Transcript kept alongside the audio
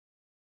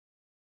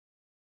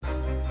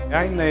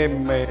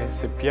A&M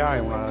SPA è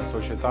una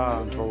società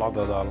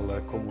controllata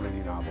dal Comune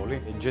di Napoli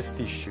e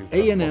gestisce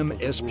il A&M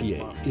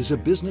SPA is a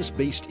business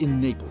based in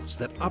Naples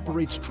that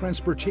operates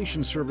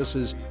transportation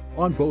services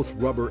on both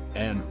rubber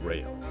and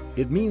rail.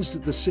 It means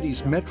that the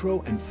city's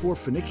metro and 4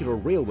 funicular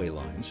railway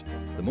lines,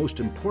 the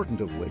most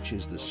important of which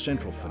is the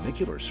Central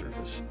Funicular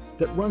service,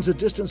 that runs a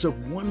distance of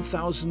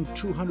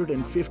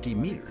 1,250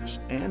 meters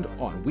and,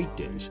 on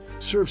weekdays,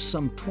 serves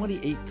some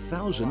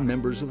 28,000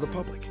 members of the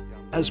public.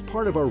 As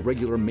part of our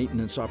regular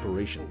maintenance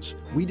operations,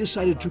 we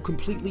decided to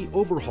completely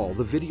overhaul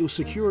the video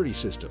security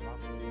system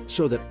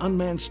so that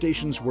unmanned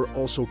stations were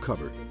also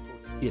covered.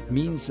 It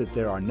means that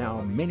there are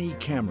now many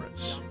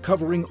cameras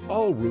covering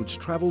all routes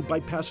traveled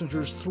by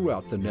passengers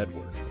throughout the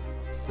network.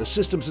 The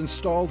systems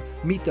installed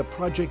meet the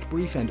project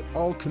brief and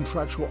all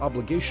contractual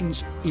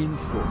obligations in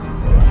full.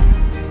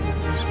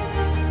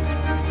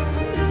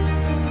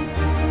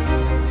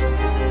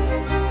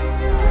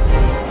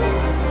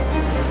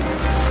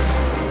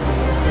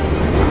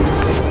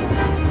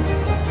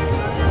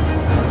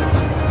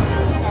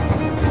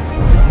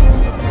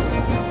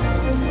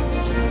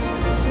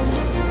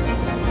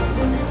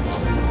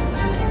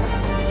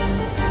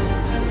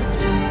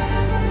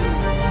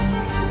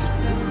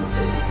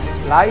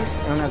 LAIS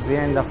è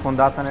un'azienda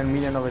fondata nel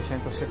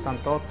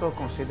 1978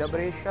 con sede a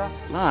Brescia.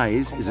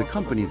 LAIS is a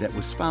company that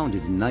was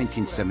founded in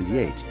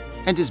 1978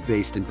 and is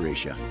based in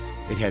Brescia.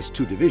 It has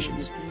 2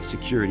 divisions,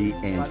 Security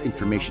and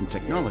Information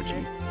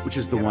Technology, which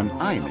is the one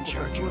I am in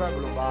charge of.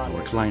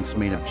 Our client's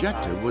main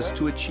objective was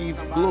to achieve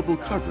global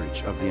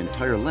coverage of the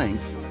entire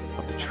length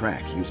of the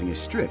track using a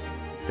strip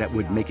that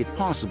would make it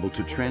possible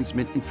to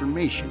transmit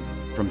information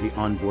from the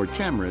onboard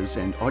cameras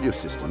and audio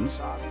systems,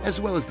 as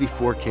well as the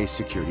 4K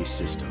security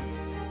system.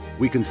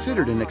 We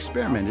considered and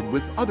experimented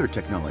with other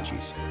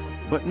technologies,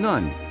 but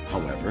none,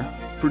 however,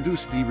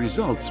 produced the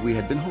results we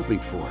had been hoping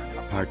for,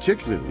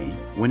 particularly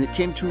when it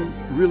came to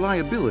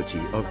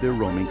reliability of their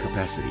roaming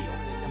capacity.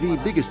 The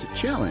biggest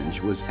challenge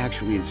was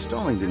actually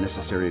installing the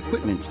necessary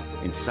equipment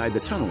inside the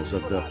tunnels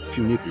of the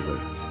funicular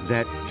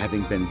that,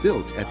 having been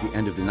built at the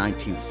end of the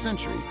 19th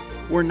century,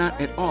 were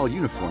not at all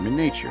uniform in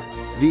nature.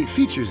 The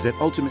features that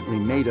ultimately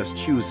made us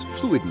choose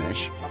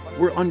Fluidmesh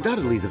were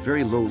undoubtedly the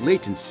very low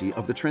latency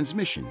of the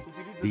transmission,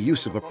 the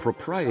use of a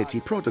proprietary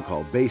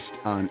protocol based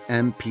on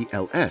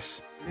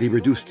MPLS, the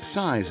reduced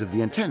size of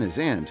the antennas,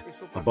 and,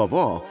 above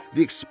all,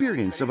 the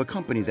experience of a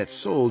company that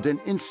sold and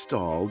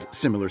installed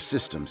similar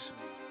systems.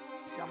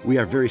 We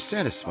are very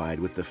satisfied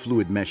with the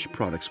Fluidmesh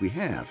products we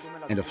have,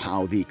 and of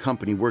how the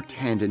company worked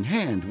hand in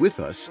hand with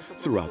us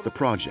throughout the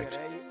project.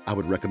 I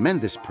would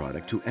recommend this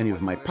product to any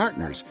of my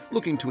partners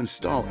looking to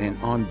install an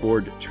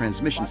onboard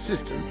transmission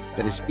system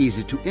that is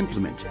easy to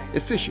implement,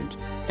 efficient,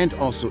 and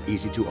also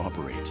easy to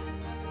operate.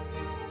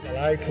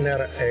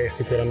 LEITNER è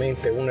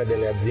sicuramente una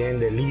delle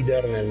aziende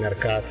leader nel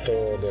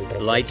mercato del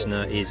trasporto.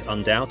 LEITNER is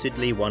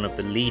undoubtedly one of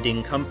the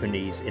leading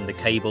companies in the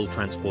cable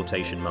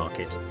transportation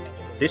market.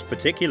 This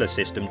particular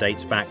system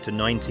dates back to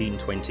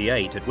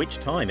 1928, at which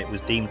time it was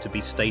deemed to be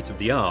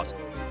state-of-the-art,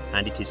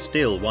 and it is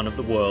still one of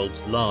the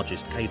world's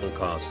largest cable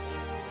cars.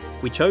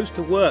 We chose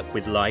to work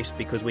with LAIS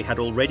because we had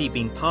already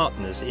been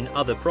partners in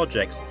other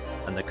projects,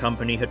 and the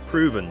company had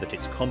proven that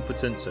its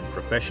competence and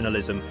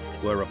professionalism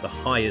were of the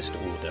highest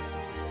order.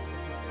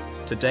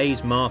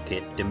 Today's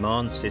market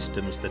demands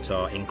systems that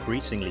are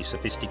increasingly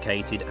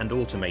sophisticated and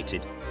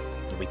automated,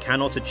 and we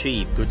cannot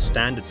achieve good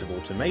standards of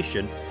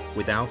automation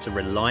without a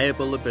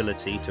reliable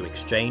ability to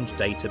exchange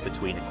data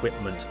between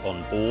equipment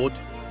on board,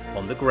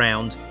 on the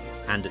ground,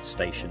 and at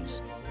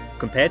stations.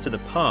 Compared to the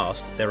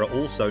past, there are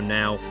also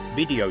now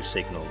video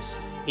signals,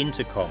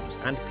 intercoms,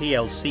 and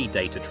PLC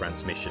data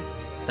transmission.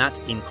 That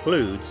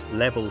includes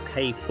level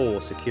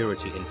K4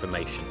 security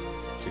information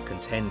to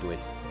contend with.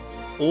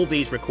 All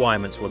these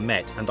requirements were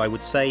met, and I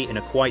would say in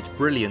a quite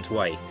brilliant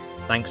way,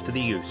 thanks to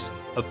the use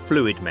of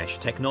Fluidmesh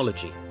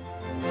technology.